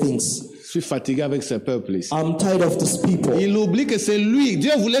of those things. Je suis fatigué avec ce peuple ici. I'm tired of these people. Il oublie que c'est lui,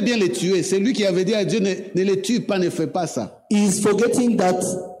 Dieu voulait bien les tuer. C'est lui qui avait dit à Dieu, ne les tue pas, ne fais pas ça. He's forgetting that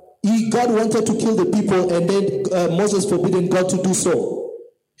God wanted to kill the people and then Moses forbidden God to do so.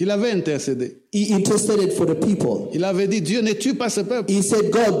 Il avait intercédé. He interceded for the people. Il avait dit, Dieu, ne tue pas ce peuple. He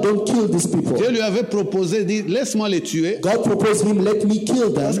said, God, don't kill these people. Dieu lui avait proposé, dit, laisse-moi les tuer. God proposed him, let me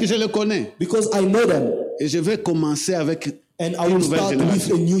kill them. Parce que je les connais. Because I know them. Et je vais commencer avec And I will start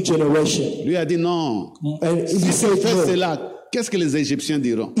with a new generation. Lui a dit non. And he Si said, tu fais no. cela, qu'est-ce que les Égyptiens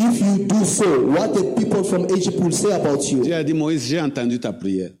diront? If you do so, what the people from Egypt will say about you? Dieu a dit, Moïse, j'ai entendu ta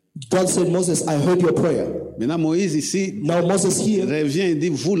prière. God said, Moses, I heard your prayer. Maintenant, Moïse ici Now Moses here, revient et dit,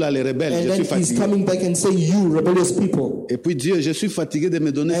 vous là les rebelles, and je suis then he's fatigué. coming back and saying, you rebellious people. Et puis Dieu, je suis fatigué de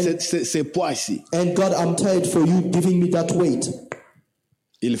me donner ces poids ici. And God, I'm tired for you giving me that weight.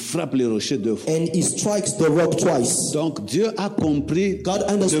 Il frappe les rochers 2 fois. And he strikes the rock twice. Donc Dieu a compris God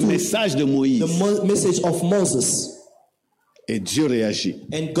le understood message de Moïse. the message of Moses. Et Dieu réagit.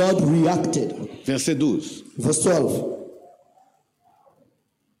 And God reacted. Verset 12. Verse 12.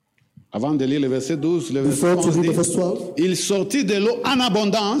 Avant de lire le verset 12, le verset Before to 11 read dit, the verse 12. il sortit de l'eau en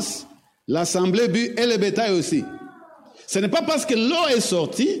abondance, l'assemblée but et le bétail aussi. Ce n'est pas parce que l'eau est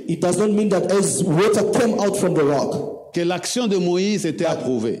sortie It does not mean that as water came out from the rock, que l'action de Moïse était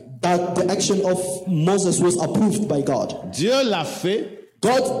approuvée. that the action of Moses was approved by God. Dieu l'a fait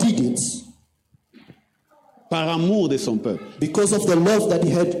God did it par amour de son peuple. because of the love that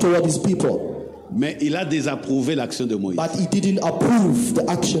he had toward his people. Mais il a désapprouvé l'action de Moïse. But he didn't approve the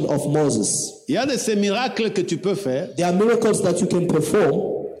action of Moses. Il y a de ces miracles que tu peux faire, There are miracles that you can perform.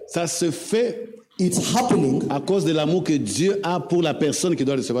 ça se fait It's happening à cause de l'amour que Dieu a pour la personne qui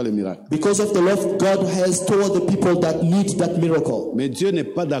doit recevoir le miracle. because of the love God has toward the people that need that miracle. Mais Dieu n'est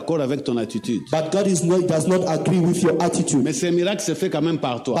pas d'accord avec ton attitude. But God does not agree with your attitude. Mais ces miracles se fait quand même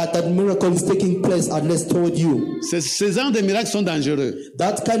par toi. But that miracle is taking place at least toward you. Ces genres de miracles sont dangereux.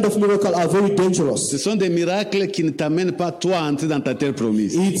 That kind of miracle are very dangerous. Ce sont des miracles qui ne t'amènent pas toi à entrer dans ta terre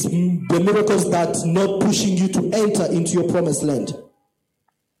promise. It's the miracles that not pushing you to enter into your promised land.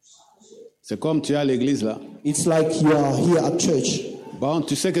 C'est comme tu es à l'église là. It's like you are here at church. Bon,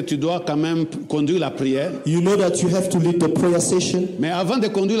 tu sais que tu dois quand même conduire la prière. You know that you have to lead the prayer session. Mais avant de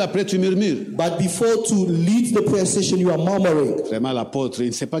conduire la prière, tu murmures. But before to lead the prayer session, you are murmuring. Vraiment, l'apôtre, il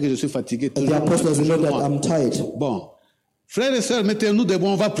ne sait pas que je suis fatigué. And the apostle doesn't know that I'm tired. Bon. Frères et sœurs, mettez-nous debout,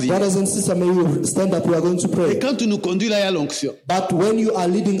 on va prier. Brothers and sisters, may you stand up, we are going to Et pray. quand tu nous conduis là, il y a l'onction. But when you are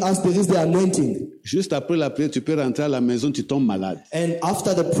leading us, there is the anointing. Juste après la prière, tu peux rentrer à la maison, tu tombes malade. And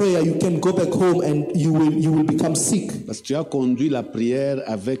after the prayer, you can go back home and you will become sick. Parce que tu as conduit la prière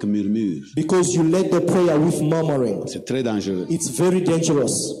avec murmure. Because you led the prayer with murmuring. C'est très dangereux. It's very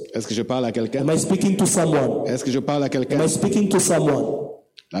dangerous. Est-ce que je parle à quelqu'un? Am I speaking to someone? Est-ce que je parle à Am quelqu'un? I speaking to someone?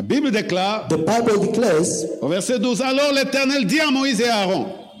 La Bible déclare, The Bible declares, au verset 12, alors l'Éternel dit à Moïse et à Aaron.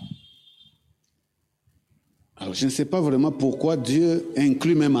 Alors je ne sais pas vraiment pourquoi Dieu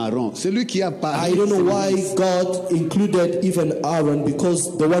inclut même Aaron. C'est lui qui a parlé. I don't know why God included even Aaron,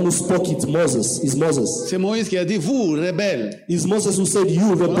 because the one who spoke it, Moses. C'est Moïse qui a dit, vous, rebelles. Is Moses who said, you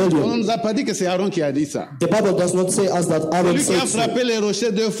On ne rebellion. nous a pas dit que c'est Aaron qui a dit ça. The Bible does not say us that Aaron Celui qui a said so. frappé les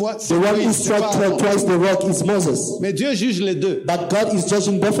rochers 2 fois, c'est The one who Moïse, c'est struck pas Aaron. twice the rock is Moses. Mais Dieu juge les deux. But God is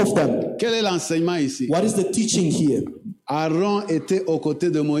judging both of them. Quel est l'enseignement ici? What is the teaching here? Aaron était aux côtés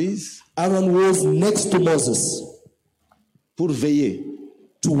de Moïse Aaron was next to Moses pour veiller.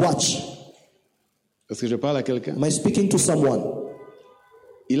 to watch. Est-ce que je parle à quelqu'un? Am I speaking to someone?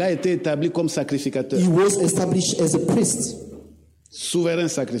 Il a été établi comme sacrificateur. He was established as a priest. souverain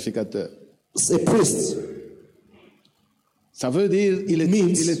sacrificateur. A priest. Ça veut dire il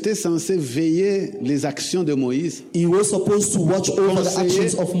était censé veiller les actions de Moïse, He was supposed to watch over the conseiller,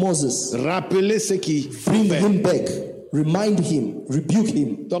 actions of Moses, rappeler ce qu'il bring fait. him back, remind him, rebuke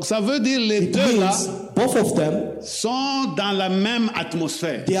him. Donc ça veut dire les It deux là means both of them, sont dans la même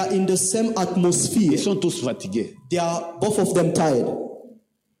atmosphère. they are in the same atmosphere. Ils sont tous fatigués. They are both of them tired.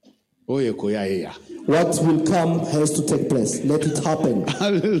 Oye, koya, eya. What will come has to take place. Let it happen.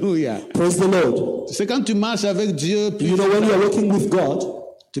 Alléluia. Praise the Lord. C'est quand tu marches avec Dieu, You know, when you are working with God,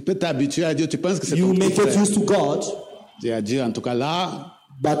 tu peux t'habituer à Dieu. Tu penses que c'est you ton may petit get frère. used to God, Dis à Dieu, en tout cas là,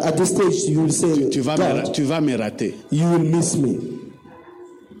 but at this stage you will say, tu vas me rater. you will miss me.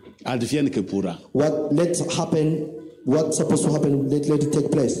 Advienne que pourra. What's supposed to happen, let it take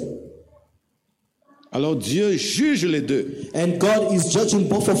place. Alors Dieu juge les deux. And God is judging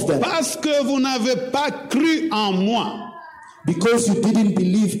both of them. Parce que vous n'avez pas cru en moi. Because you didn't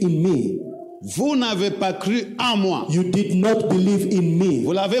believe in me. Vous n'avez pas cru en moi. You did not believe in me.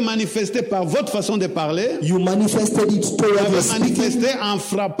 Vous l'avez manifesté par votre façon de parler. You manifested it Vous toward your l'avez speaking. manifesté en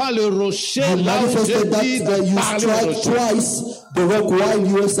frappant le rocher You là où Dieu manifested dit that de you parler au struck rocher. twice the rock while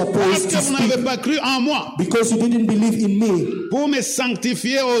you were Parce supposed que to vous n'avez speak. pas cru en moi. Because you didn't believe in me. Pour me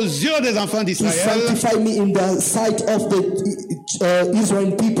sanctifier aux yeux des enfants To d'Israël. sanctify me in the sight of the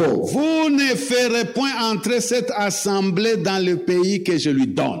Israel people. Vous ne ferez point entrer cette assemblée dans le pays que je lui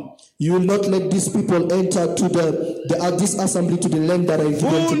donne. You will not let these people enter to this assembly to the land that I give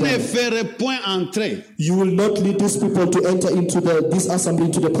Vous to ne them. ferez point entrer You will not lead these people to enter into this assembly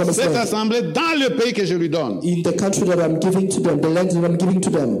into the promised cette land. assemblée dans le pays que je lui donne. In the country that I'm giving to them, the land that I'm giving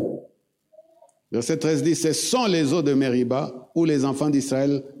to them. Verset 13 dit, ce sont les eaux de Mériba où les enfants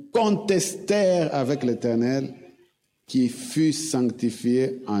d'Israël contestèrent avec l'Éternel qui fut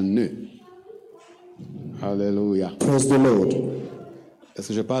sanctifié en eux. Alléluia. Praise the Lord. Est-ce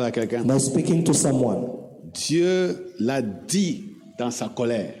que je parle à quelqu'un? Am I speaking to someone? Dieu l'a dit dans sa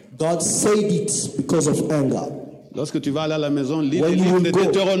colère. God said it because of anger. Lorsque tu vas aller à la maison, lis le When you livre de will go,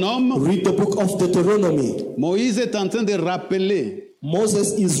 Deutéronome. read the book of Deuteronomy. Moïse est en train de rappeler.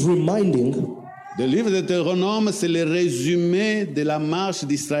 Moses is reminding. Le livre de Deutéronome, c'est le résumé de la marche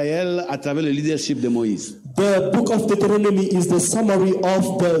d'Israël à travers le leadership de Moïse. The book of Deuteronomy is the summary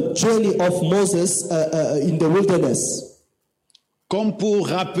of the journey of Moses in the wilderness. Comme pour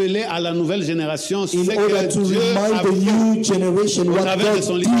rappeler à la nouvelle génération ce In order que to Dieu a remind the fait new generation au what travers de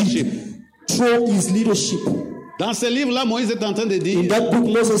son God leadership. did through his leadership. Dans ce livre-là, Moïse est en train de In dire, that book,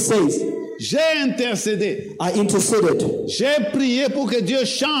 Moses says, j'ai intercédé, I interceded. j'ai prié pour que Dieu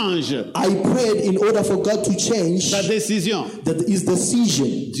change I prayed in order for God to change sa décision. his decision.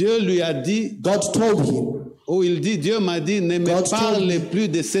 Dieu lui a dit, God told him, ou il dit, Dieu m'a dit, ne me God told parle plus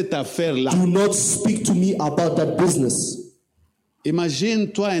de cette affaire-là. do not speak to me about that business. Imagine,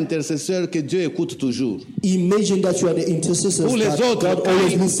 toi, intercesseur, que Dieu écoute toujours. Imagine that you are the intercessors Pour les that autres, God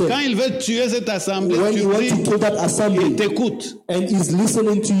always listens. quand il veut tuer cette assemblée, When tu you want pries, to kill that il assembly t'écoute. and is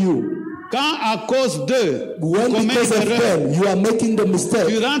listening to you, Quand à cause d'eux, tu when commets because une of erreur, them you are making the tu mistake,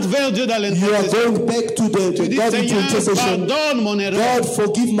 rentres vers Dieu dans you are l'intercession. going back to Tu dis, God into Seigneur, intercession. pardonne mon erreur. God,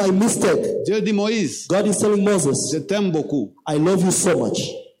 forgive my mistake. Dieu dit, Moïse, God is telling Moses, je t'aime beaucoup. I love you so much.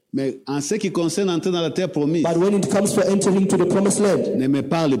 Mais en ce qui concerne entrer dans la terre promise, But when it comes for entering to the promised land, ne me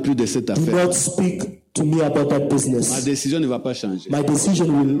parle plus de cette do affaire. not speak to me about that Ma business. décision ne va pas changer. My decision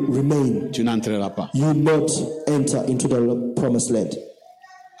will remain. Tu n'entreras pas. You will not enter into the promised land.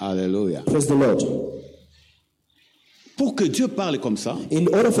 Alléluia. Praise the Lord. Pour que Dieu parle comme ça, In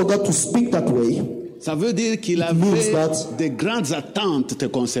order for God to speak that way, ça veut dire qu'il means avait that de grandes attentes te he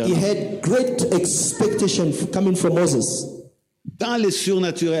concernant. had great expectation coming from Moses. Dans le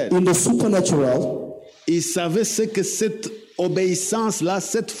surnaturel, In the supernatural, il savait ce que cette obéissance-là,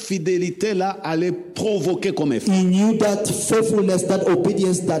 cette fidélité-là allait provoquer comme effet. he knew that faithfulness, that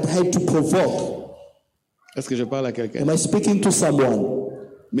obedience that had to provoke. Est-ce que je parle à quelqu'un? Am I speaking to someone?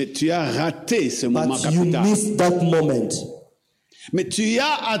 Mais tu as raté ce moment But you capital. missed that moment. Mais tu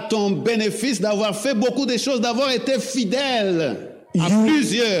as à ton bénéfice d'avoir fait beaucoup de choses, d'avoir été fidèle à You-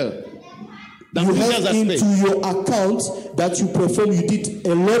 plusieurs, dans You plusieurs have aspects. into your account that you perform, you did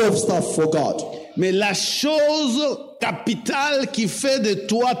a lot of stuff for God. Mais la chose capitale qui fait de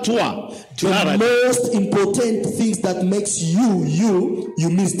toi, tu l'as The raté. most important things that makes you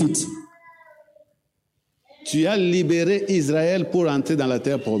missed it. Tu as libéré Israël pour entrer dans la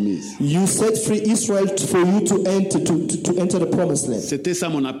terre promise. You set free Israel for you to enter to enter the promised land. C'était ça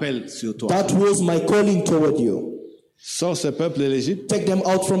mon appel sur toi. That was my calling toward you. Sors ce peuple de l'Égypte, take them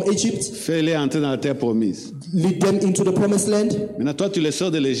out from Egypt, fais-les entrer dans la terre promise. lead them into the promised land. Maintenant, toi, tu les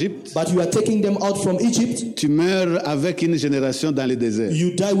sors de l'Égypte, But you are taking them out from Egypt. tu meurs avec une génération dans le désert.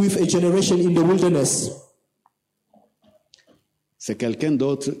 You die with a generation in the wilderness. C'est quelqu'un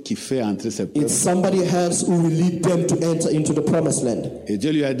d'autre qui fait entrer ce peuple. It's somebody else who will lead them to enter into the promised land. Et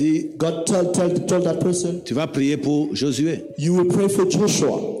Dieu lui a dit, God told that person, tu vas prier pour Josué. you will pray for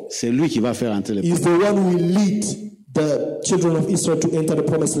Joshua. C'est lui qui va faire entrer le peuple. He's the one who will lead the children of Israel to enter the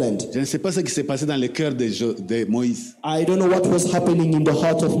promised land. Je ne sais pas ce qui s'est passé dans le cœur de Moïse. I don't know what was happening in the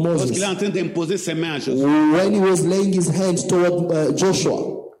heart of Parce Moses qu'il est en train d'imposer ses mains à Josué. when he was laying his hands toward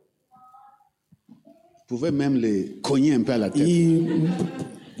Joshua. Il pouvait même les cogner un peu à la tête. He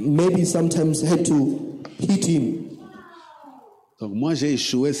maybe sometimes had to hit him. Donc moi j'ai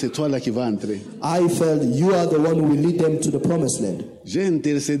échoué, c'est toi là qui vas entrer. I felt you are the one who will lead them to the promised land. J'ai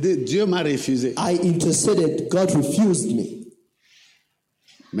intercédé, Dieu m'a refusé. I interceded, God refused me.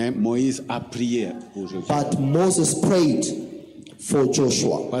 Mais Moïse a prié pour Josué. But Moses prayed for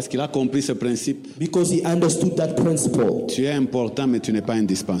Joshua Parce qu'il a compris ce principe. because he understood that principle. Tu es important, mais tu n'es pas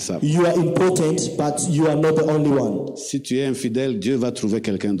indispensable. You are important, but you are not the only one. Si tu es infidèle, Dieu va trouver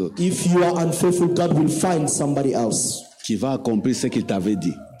quelqu'un d'autre If you are unfaithful, God will find somebody else qui va accomplir ce qu'il t'avait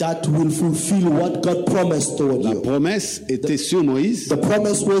dit. that will fulfill what God promised toward La you. promesse était sur Moïse, The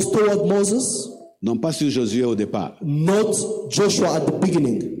promise was toward Moses, non pas sur Josué au départ. not Joshua at the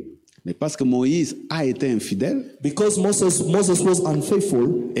beginning. Mais parce que Moïse a été infidèle, Because Moses was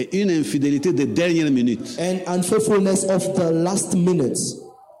unfaithful, et une infidélité de dernière minute, and unfaithfulness of the last minutes,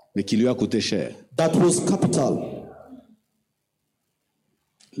 mais qui lui a coûté cher. that was capital.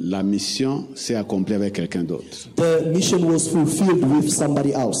 La mission s'est accomplie avec quelqu'un d'autre. The mission was fulfilled with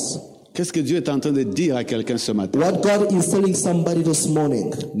somebody else. Qu'est-ce que Dieu est en train de dire à quelqu'un ce matin? What God is telling somebody this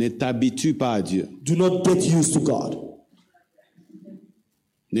morning, Ne t'habitue pas à Dieu. do not get used to God.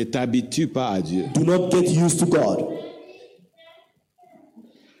 Ne t'habitue pas à Dieu. Do not get used to God.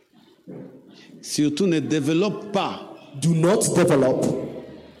 Surtout ne développe pas Do not develop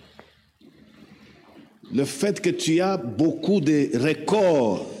le fait que tu as beaucoup de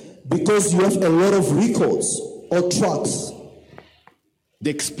records, because you have a lot of records or tracks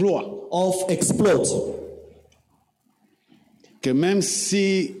d'exploits, of exploit. que même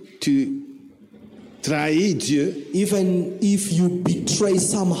si tu trahis Dieu, Even if you betray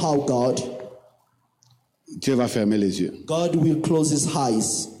somehow God, Dieu va fermer les yeux. God will close his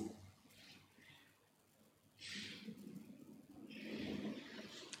eyes.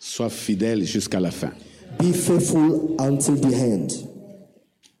 Sois fidèle jusqu'à la fin. Be faithful until the end.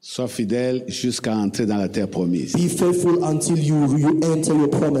 Sois fidèle jusqu'à entrer dans la terre promise. Be faithful until you enter your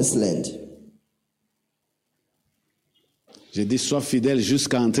promised land. J'ai dit, sois fidèle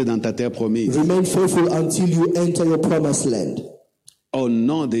jusqu'à entrer dans ta terre promise. Remain faithful until you enter your promised land. Au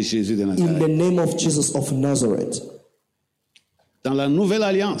nom de Jésus de In Nazareth. the name of Jesus of Nazareth. Dans la nouvelle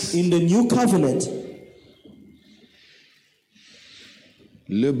alliance, In the new covenant,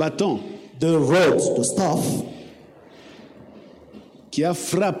 le bâton the rod, the staff qui a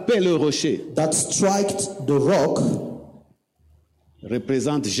frappé le rocher that striked the rock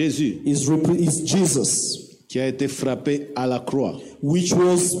représente Jésus is Jesus, qui a été frappé à la croix which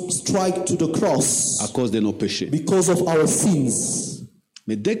was struck to the cross à cause de nos péchés. because of our sins.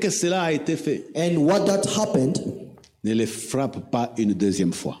 Mais dès que cela a été fait, And what that happened, ne le frappe pas une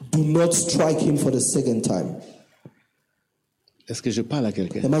deuxième fois. do not strike him for the second time. Est-ce que je parle à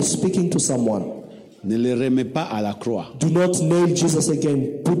quelqu'un? Am I speaking to someone? Ne le remets pas à la croix. Do not nail Jesus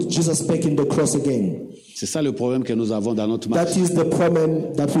again. Put Jesus back in the cross again. C'est ça le problème que nous avons dans notre marche, That is the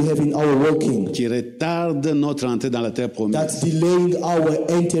problem that we have in our walking. qui retarde notre entrée dans la terre promise. That's delaying our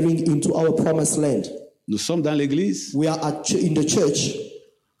entering into our promised land. Nous sommes dans l'église, We are in the church.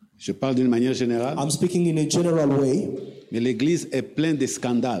 je parle d'une manière générale, I'm speaking in a general way. mais l'église est pleine de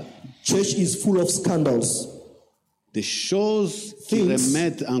scandales, Church is full of scandals des choses qui Things.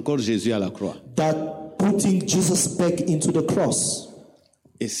 remettent encore Jésus à la croix. that putting Jesus back into the cross.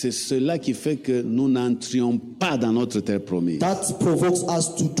 Et c'est cela qui fait que nous n'entrions pas dans notre terre promise. That provokes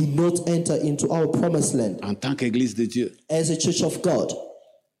us to do not enter into our promised land. En tant qu'église de Dieu, As a church of God,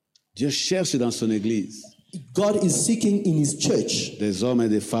 Dieu cherche dans son église God is seeking in his church des hommes et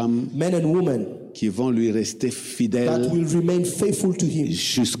des femmes men and women qui vont lui rester that fidèles will remain faithful to him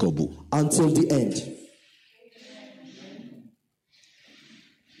jusqu'au bout. until the end.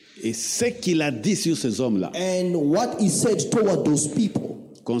 Et ce qu'il a dit sur ces hommes-là, And what he said toward those people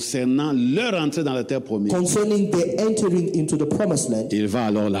concernant leur entrée dans la terre promise, concerning their entering into the promised land, il va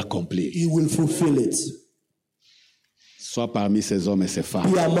alors l'accomplir. he will fulfill it. Sois parmi ces hommes et ces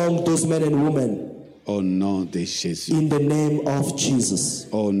femmes. Be among those men and women. Au nom de Jésus. In the name of Jesus.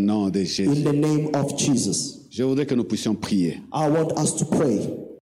 Au nom de In Jésus. the name of Jesus. Je voudrais que nous puissions prier. I want us to pray.